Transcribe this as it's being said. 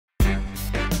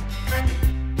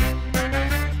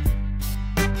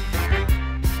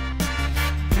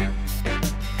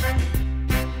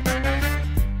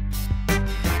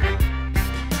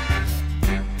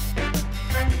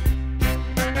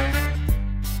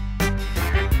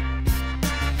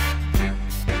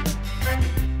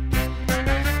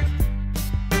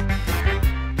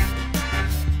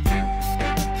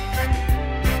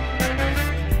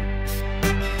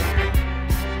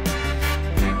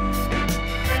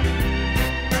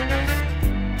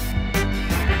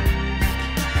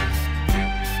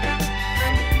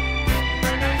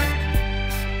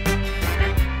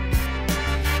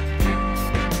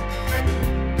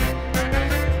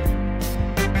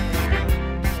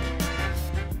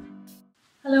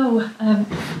Hello,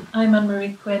 I'm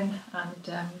Anne-Marie Quinn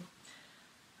and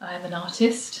I'm an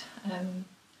artist and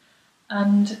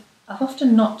I've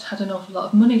often not had an awful lot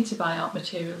of money to buy art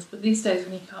materials, but these days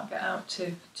when you can't get out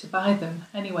to buy them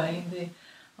anyway,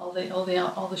 all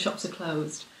the shops are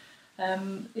closed.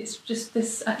 It's just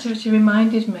this activity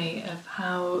reminded me of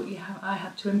how I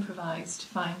had to improvise to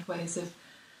find ways of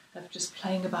just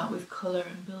playing about with colour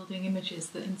and building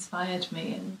images that inspired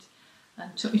me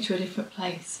and took me to a different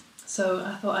place. So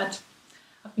I thought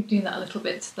I've been doing that a little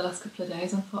bit the last couple of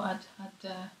days and thought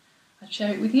I'd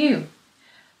share it with you.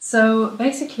 So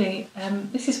basically,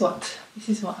 this is what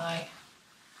I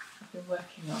have been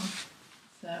working on.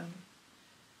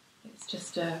 It's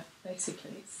just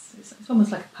basically it's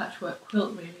almost like a patchwork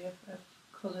quilt really of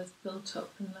colours built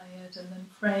up and layered and then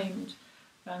framed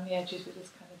around the edges with this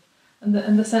kind of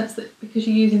and the sense that because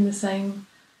you're using the same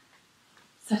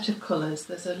set of colours,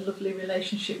 there's a lovely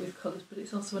relationship with colours, but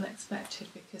it's also unexpected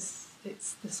because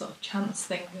it's the sort of chance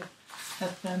thing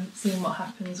of seeing what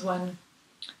happens when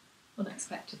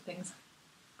unexpected things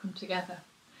come together.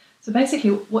 So basically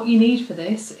what you need for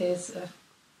this is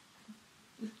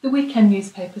the weekend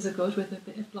newspapers are good with a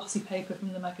bit of glossy paper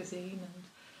from the magazine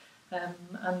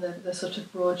and the sort of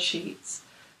broadsheets.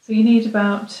 So you need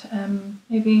about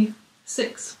maybe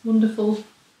 6 wonderfully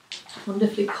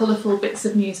colourful bits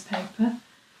of newspaper.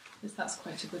 That's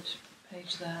quite a good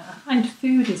page there. I find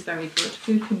food is very good.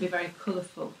 Food can be very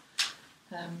colourful.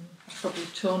 I've probably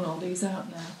torn all these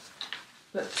out now.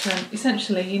 But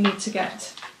essentially you need to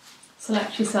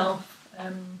select yourself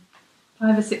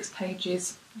 5 or 6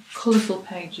 pages, colourful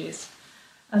pages,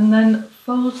 and then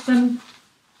fold them,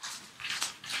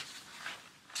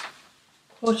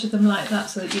 quarter them like that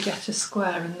so that you get a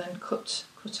square, and then cut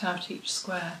out each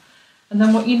square. And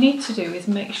then what you need to do is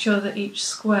make sure that each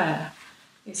square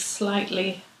is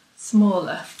slightly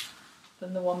smaller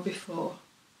than the one before.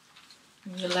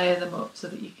 And you layer them up so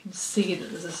that you can see that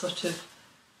there's a sort of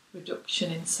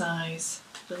reduction in size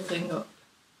building up.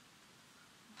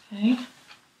 Okay,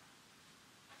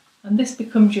 and this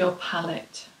becomes your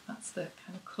palette. That's the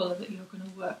kind of colour that you're going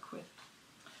to work with.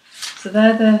 So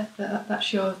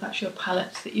that's your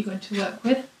palette that you're going to work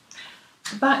with.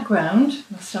 The background,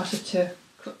 I started to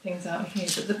cut things out here,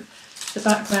 but the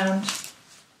background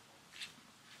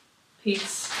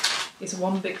piece is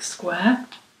one big square.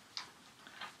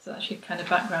 So that's your kind of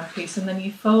background piece, and then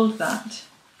you fold that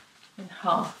in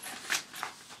half.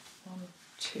 1,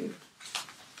 2,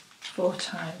 4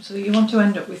 times. So you want to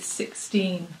end up with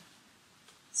 16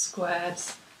 squared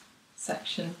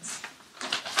sections.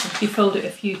 And if you fold it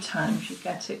a few times, you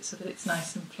get it so that it's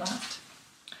nice and flat.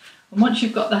 And once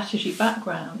you've got that as your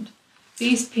background,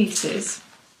 these pieces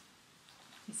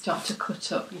you start to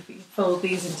cut up. You fold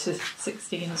these into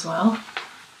 16 as well.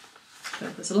 So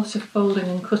there's a lot of folding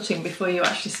and cutting before you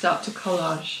actually start to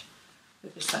collage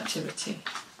with this activity.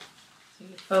 So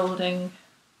you're folding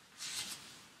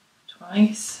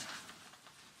twice,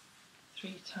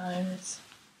 3 times,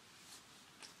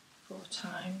 4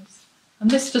 times.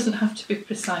 And this doesn't have to be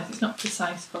precise. It's not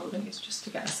precise folding, it's just to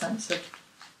get a sense of,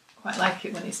 quite like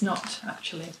it when it's not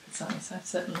actually precise. I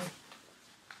certainly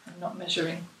am not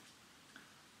measuring.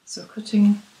 So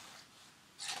cutting,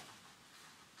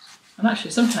 and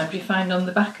actually sometimes you find on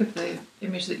the back of the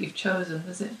image that you've chosen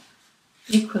there's an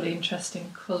equally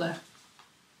interesting colour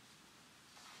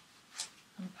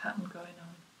and pattern going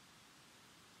on.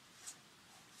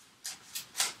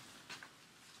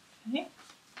 Okay.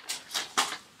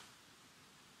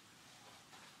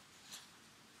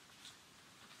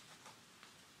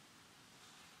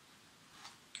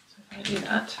 So if I do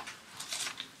that,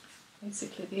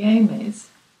 basically the aim is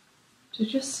to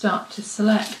just start to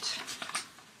select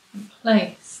and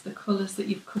place the colours that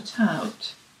you've cut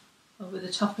out over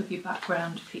the top of your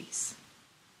background piece.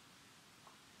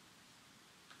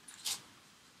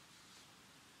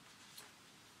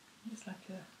 It's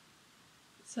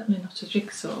certainly not a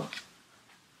jigsaw,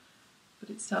 but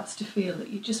it starts to feel that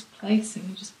you're just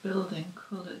building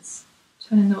colours,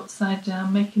 turning them upside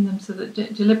down, making them so that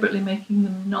deliberately making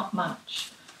them not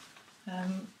match.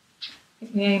 I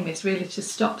think the aim is really to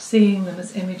stop seeing them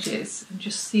as images and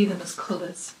just see them as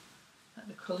colours, let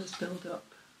the colours build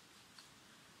up.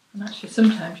 And actually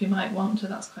sometimes you might want to,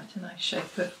 that's quite a nice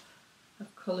shape of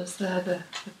colours there, the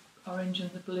orange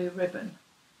and the blue ribbon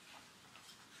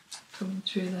coming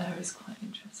through there is quite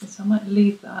interesting. So I might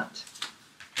leave that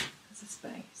as a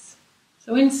space.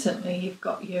 So instantly you've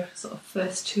got your sort of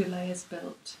first 2 layers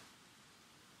built.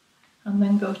 And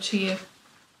then go to your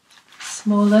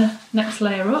smaller next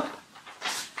layer up.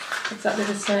 Exactly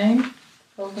the same,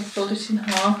 fold it in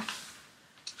half,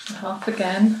 and half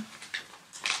again,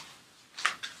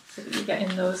 so that you're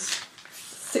getting those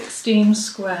 16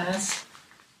 squares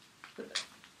that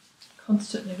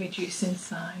constantly reduce in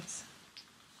size.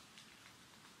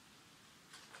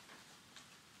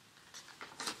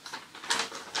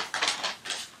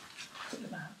 Cut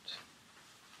them out.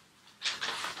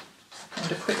 I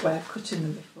found a quick way of cutting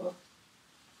them before.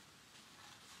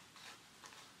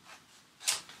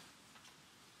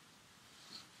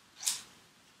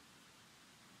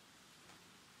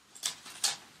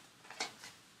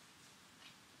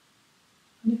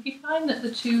 And if you find that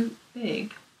they're too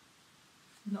big,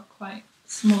 not quite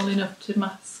small enough to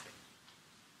mask,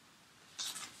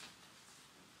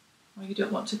 or you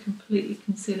don't want to completely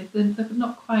conceal it, then they're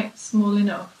not quite small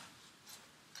enough,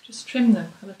 just trim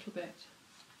them a little bit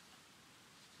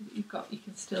so that you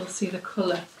can still see the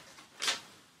colour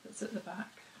that's at the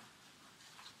back,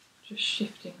 just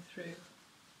shifting through.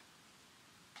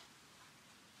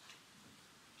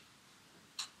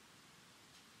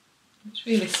 It's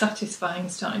really satisfying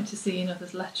starting to see,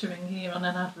 there's lettering here on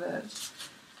an advert,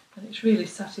 and it's really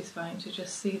satisfying to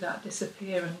just see that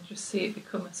disappear and just see it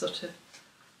become a sort of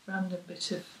random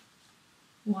bit of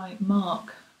white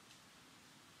mark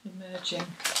emerging. A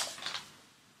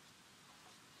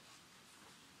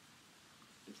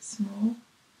bit small.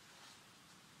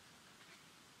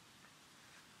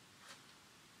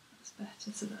 That's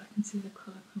better so that I can see the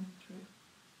colour coming through.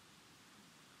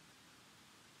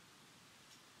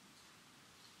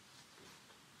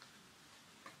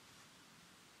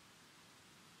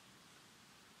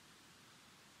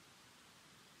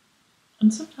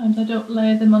 And sometimes I don't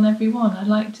layer them on every one. I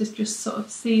like to just sort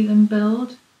of see them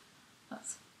build.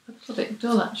 That's a little bit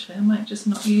dull actually. I might just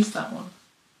not use that one.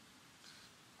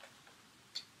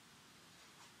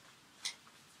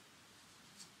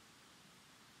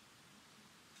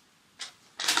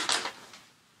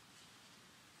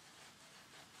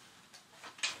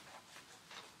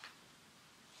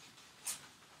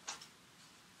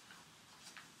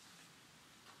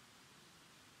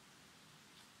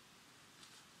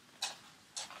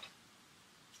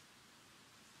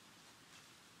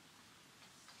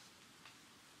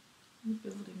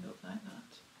 Building up like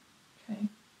that. Okay.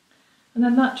 And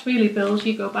then that really builds,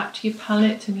 you go back to your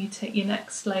palette and you take your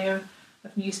next layer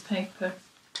of newspaper.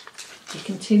 You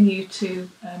continue to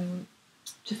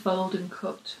fold and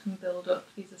cut and build up.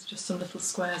 These are just some little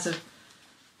squares of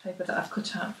paper that I've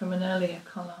cut out from an earlier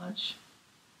collage.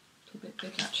 A little bit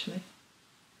big actually.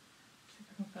 See if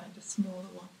I can find a smaller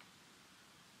one.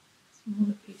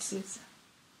 Smaller pieces.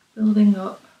 Building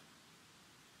up.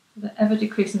 They're ever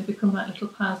decreasing, they become like little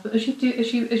piles. But as you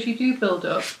do build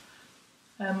up,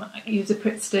 I use a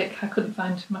Pritt stick. I couldn't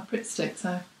find my Pritt sticks, so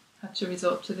I had to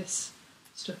resort to this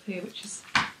stuff here, which is,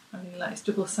 I really like, it's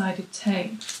double-sided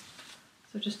tape.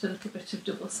 So just a little bit of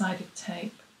double-sided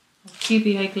tape, or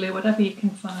PVA glue, whatever you can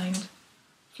find.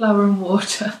 Flour and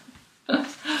water.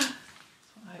 That's what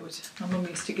my mum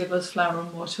used to give us, flour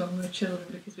and water when we were children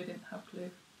because we didn't have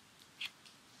glue.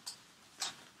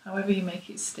 However you make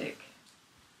it stick.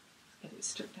 Get it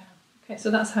stuck down. Okay, so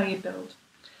that's how you build.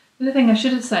 The other thing I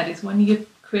should have said is when you're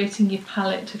creating your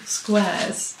palette of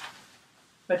squares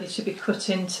ready to be cut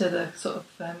into the sort of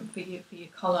for your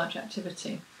collage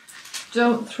activity,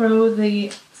 don't throw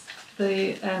the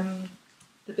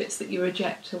bits that you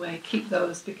reject away. Keep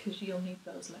those because you'll need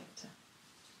those later.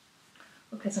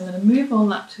 Okay, so I'm going to move all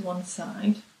that to one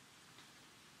side.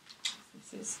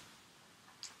 This is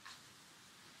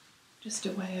just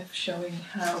a way of showing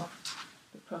how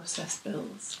the process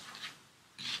builds.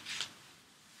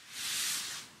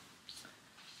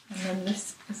 And then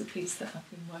this is a piece that I've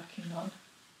been working on,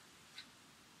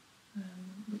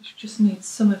 which just needs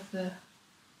some of the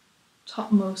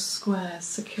topmost squares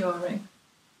securing.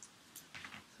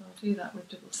 So I'll do that with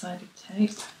double-sided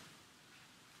tape.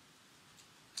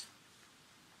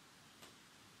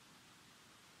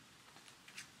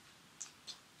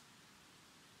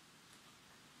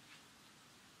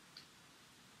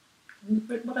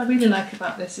 What I really like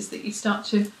about this is that you start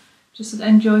to just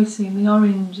enjoy seeing the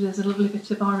orange. There's a lovely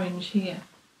bit of orange here.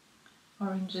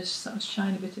 Orange is sort of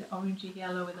shiny bit of orangey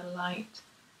yellow with a light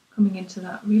coming into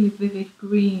that really vivid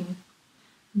green.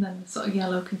 And then the sort of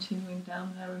yellow continuing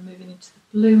down there and moving into the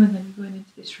blue and then going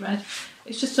into this red.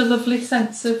 It's just a lovely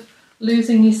sense of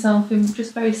losing yourself in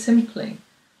just very simply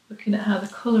looking at how the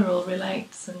colour all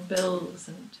relates and builds,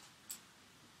 and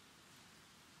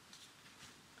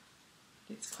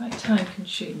it's quite time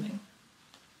consuming,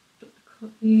 but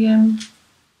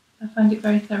I find it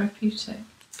very therapeutic.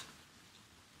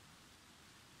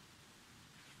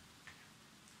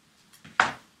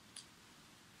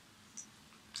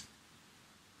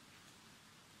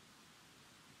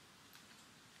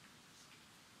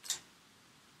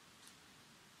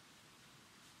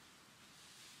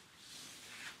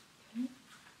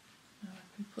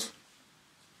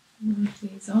 move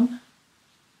these on.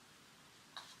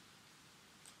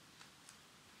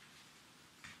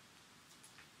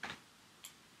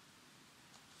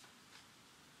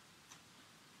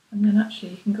 And then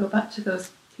actually you can go back to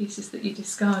those pieces that you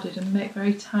discarded and make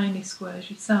very tiny squares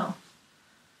yourself,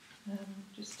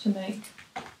 just to make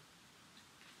the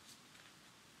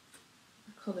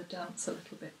colour dance a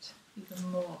little bit even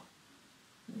more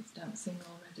than it's dancing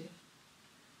already.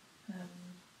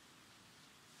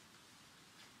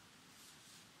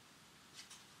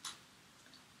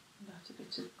 Add a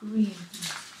bit of green.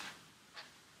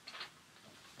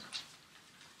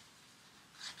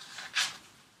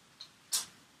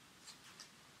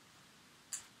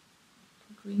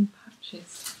 Green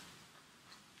patches.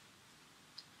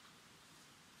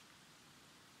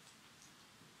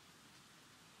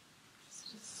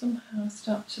 Just somehow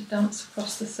start to dance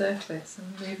across the surface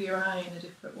and move your eye in a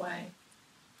different way.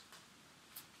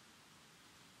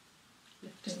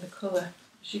 Lifting the colour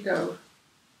as you go.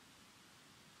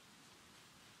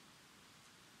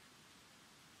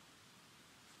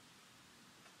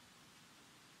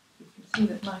 You can see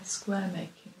that my square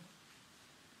making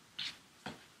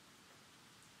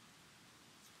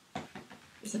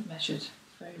isn't measured, it's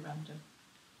very random.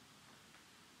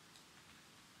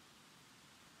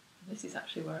 And this is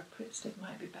actually where a Pritt stick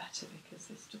might be better, because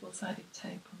this double-sided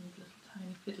tape on these little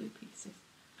tiny fiddly pieces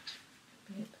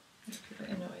can be a little bit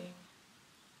annoying.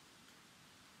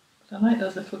 But I like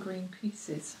those little green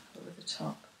pieces over the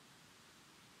top.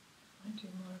 I might do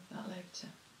more of that later.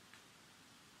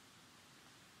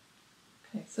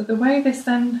 Okay, so the way this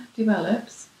then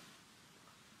develops,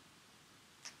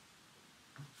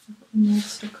 I've got them all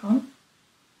stuck on.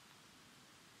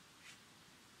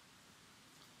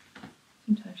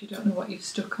 Sometimes you don't know what you've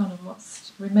stuck on and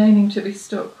what's remaining to be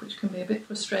stuck, which can be a bit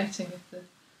frustrating if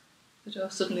the door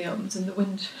suddenly opens and the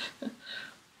wind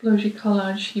blows your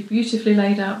collage, your beautifully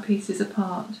laid out pieces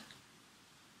apart.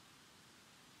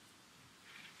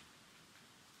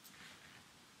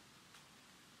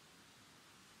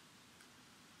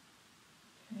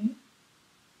 Okay.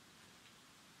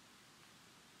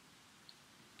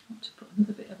 I want to put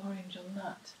another bit of orange on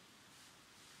that.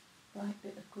 Bright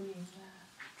bit of green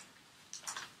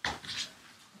there.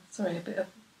 Sorry, a bit of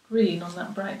green on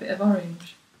that bright bit of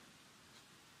orange.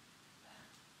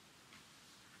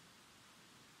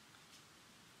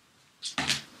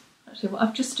 Actually, what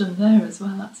I've just done there as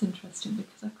well, that's interesting,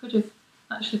 because I could have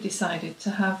actually decided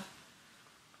to have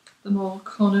them all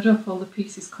cornered up, all the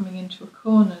pieces coming into a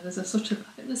corner. There's a sort of,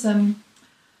 I think there's a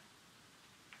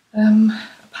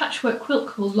patchwork quilt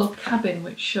called Log Cabin,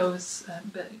 which shows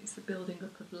it's the building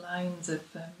up of lines of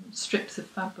strips of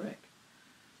fabric,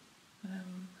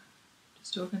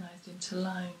 just organised into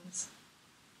lines.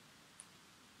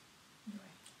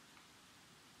 Anyway,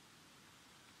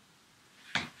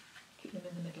 keep them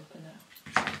in the middle for now.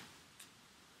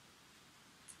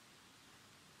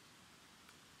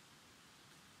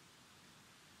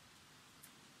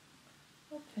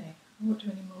 Okay, I won't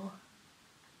do any more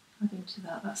adding to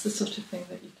that. That's the sort of thing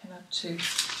that you can add to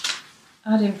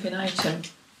ad infinitum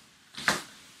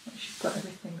once you've got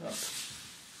everything up.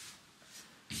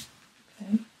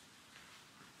 Okay.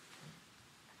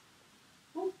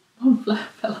 Oh, one flower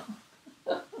fell off.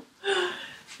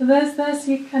 So there's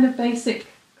your kind of basic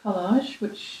collage,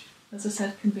 which, as I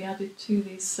said, can be added to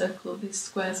these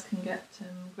squares can get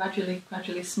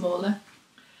gradually smaller.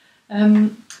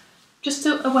 Just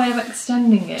a way of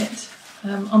extending it,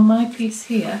 on my piece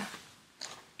here,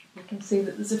 you can see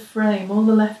that there's a frame. All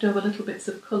the leftover little bits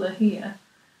of colour here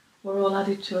were all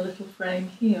added to a little frame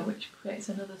here, which creates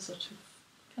another sort of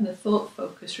kind of thought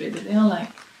focus, really. They are like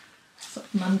sort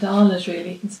of mandalas,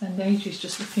 really. You can spend ages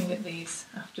just looking at these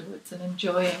afterwards and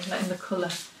enjoying, letting the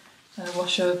colour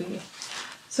wash over you.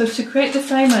 So to create the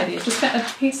frame idea, just get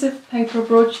a piece of paper or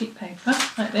broadsheet paper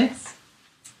like this,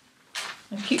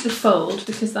 and keep the fold,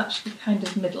 because that should be kind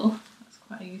of middle. That's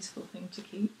quite a useful thing to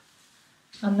keep.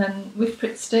 And then with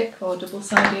Pritt stick or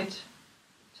double-sided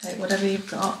tape, whatever you've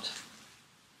got,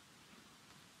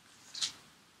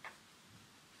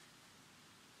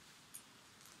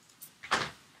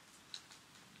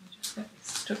 just get this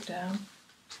stuck down.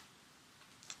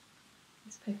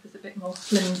 This paper's a bit more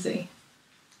flimsy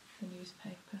than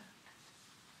newspaper.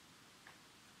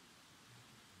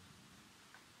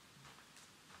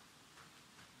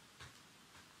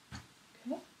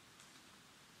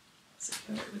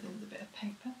 Secure it within the bit of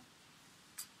paper.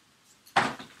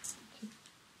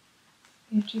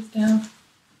 The edges down.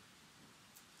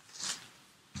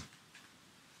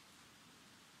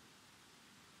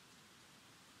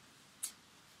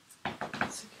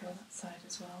 Secure that side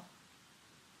as well.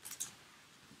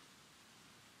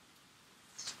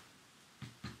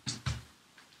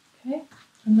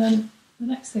 And then the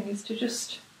next thing is to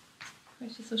just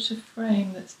create a sort of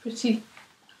frame that's pretty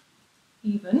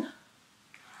even.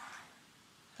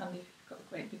 Handy if you've got a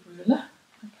great big ruler,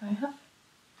 like I have.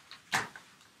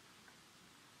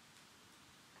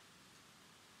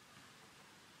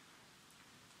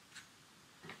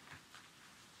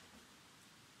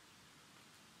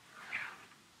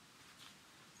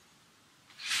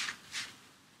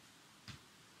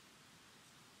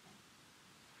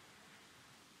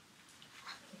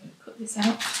 I'm going to cut this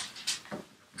out.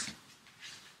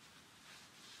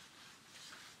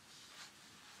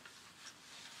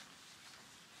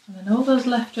 And then all those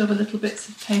leftover little bits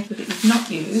of paper that you've not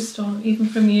used, or even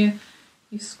from your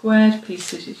squared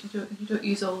pieces, if you don't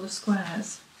use all the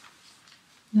squares,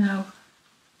 now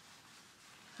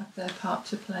have their part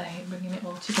to play in bringing it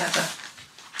all together.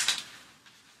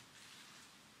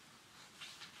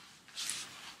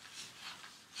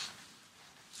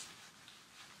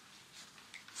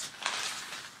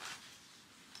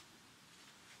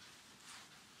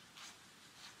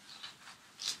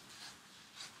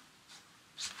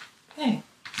 Okay.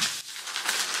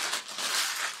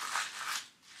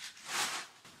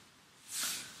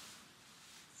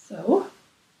 So,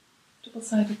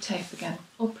 double-sided tape again,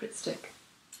 or Pritt stick.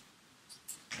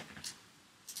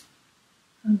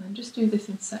 And then just do this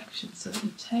in sections so that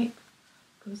your tape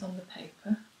goes on the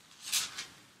paper.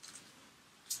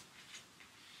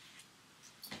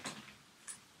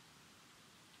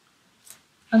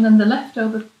 And then the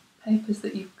leftover papers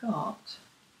that you've got,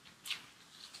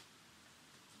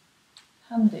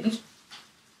 handy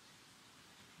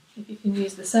if you can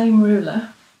use the same ruler,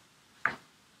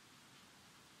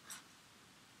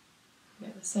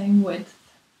 get the same width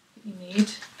that you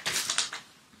need.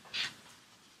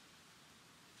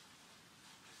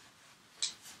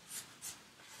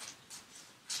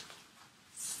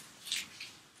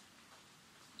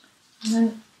 And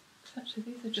then, actually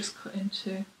these are just cut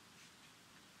into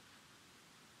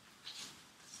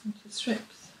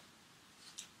strips.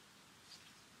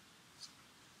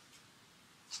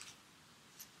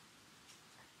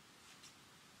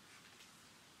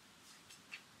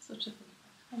 Sort of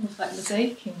almost like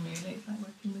mosaicing really, it's like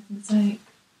working with mosaic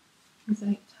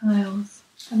tiles.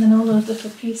 And then all those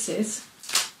little pieces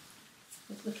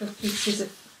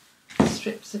of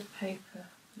strips of paper,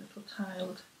 little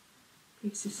tiled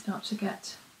pieces start to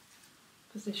get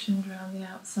positioned around the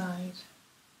outside.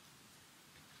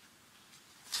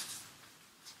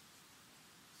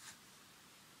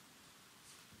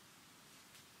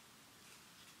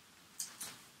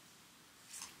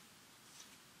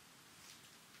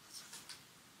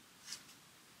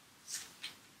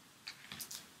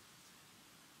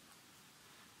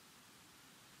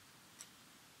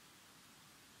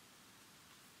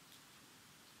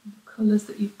 And the colours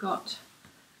that you've got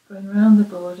going around the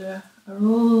border are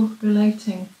all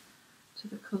relating to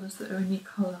the colours that are in your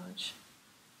collage.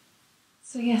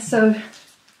 So yeah, so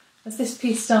as this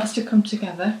piece starts to come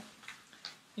together,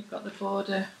 you've got the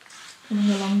border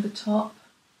coming along the top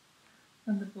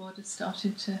and the border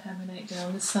starting to emanate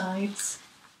down the sides.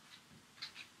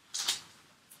 It's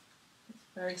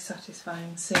very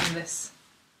satisfying seeing this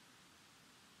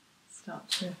start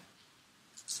to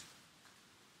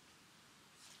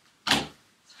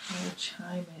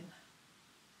chime in.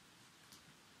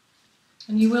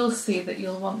 And you will see that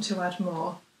you'll want to add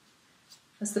more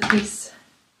as the piece,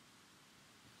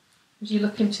 as you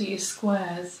look into your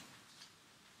squares.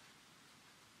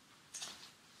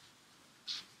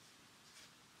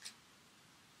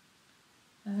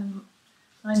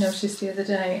 I noticed the other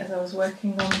day as I was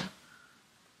working on,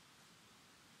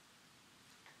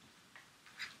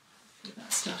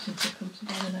 that's starting to come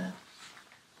together now,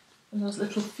 and those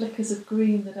little flickers of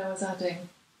green that I was adding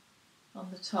on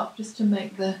the top, just to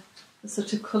make the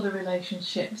sort of colour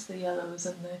relationships, the yellows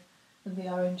and the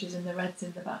oranges and the reds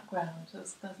in the background.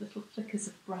 Those little flickers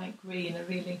of bright green are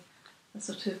really a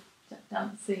sort of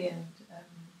dancey and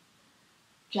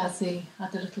jazzy,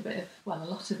 add a little bit of, well, a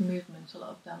lot of movement, a lot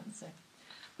of dancing.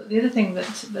 But the other thing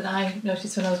that I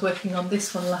noticed when I was working on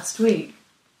this one last week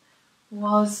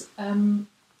was as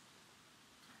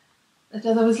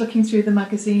I was looking through the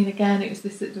magazine again, there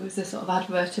was a sort of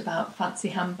advert about fancy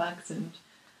handbags and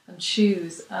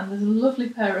shoes, and there's a lovely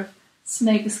pair of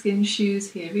snakeskin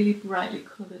shoes here, really brightly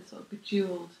coloured, sort of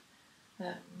bejewelled,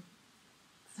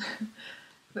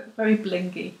 very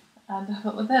blingy. And I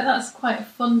thought, well, that's quite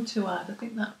fun to add. I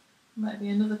think that might be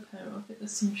another pair. I think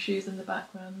there's some shoes in the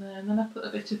background there, and then I put a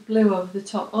bit of blue over the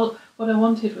top. What I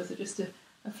wanted was just a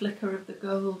flicker of the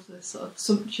gold, the sort of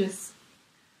sumptuous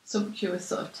sort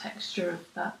of texture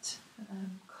of that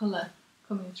colour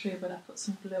coming through, but I put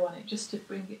some blue on it just to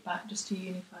bring it back, just to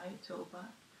unify it all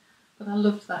back. But I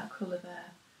loved that colour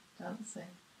there, dancing.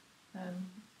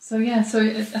 So yeah, I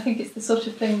think it's the sort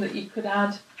of thing that you could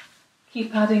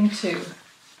keep adding to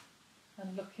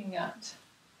and looking at.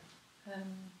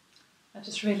 I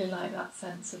just really like that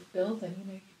sense of building.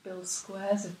 You could build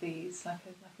squares of these, like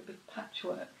a big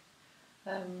patchwork.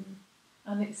 And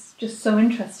it's just so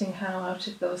interesting how out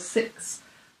of those 6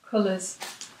 colours,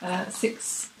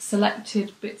 6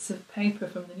 selected bits of paper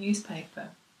from the newspaper,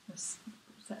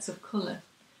 sets of colour,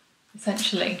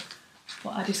 essentially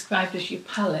what I described as your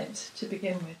palette to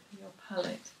begin with, your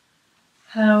palette,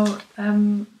 how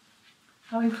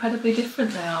incredibly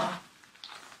different they are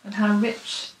and how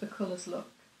rich the colours look,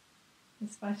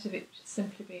 in spite of it just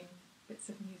simply being bits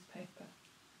of newspaper.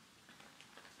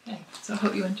 Okay, so I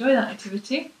hope you enjoy that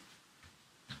activity.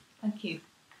 Thank you.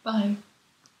 Bye.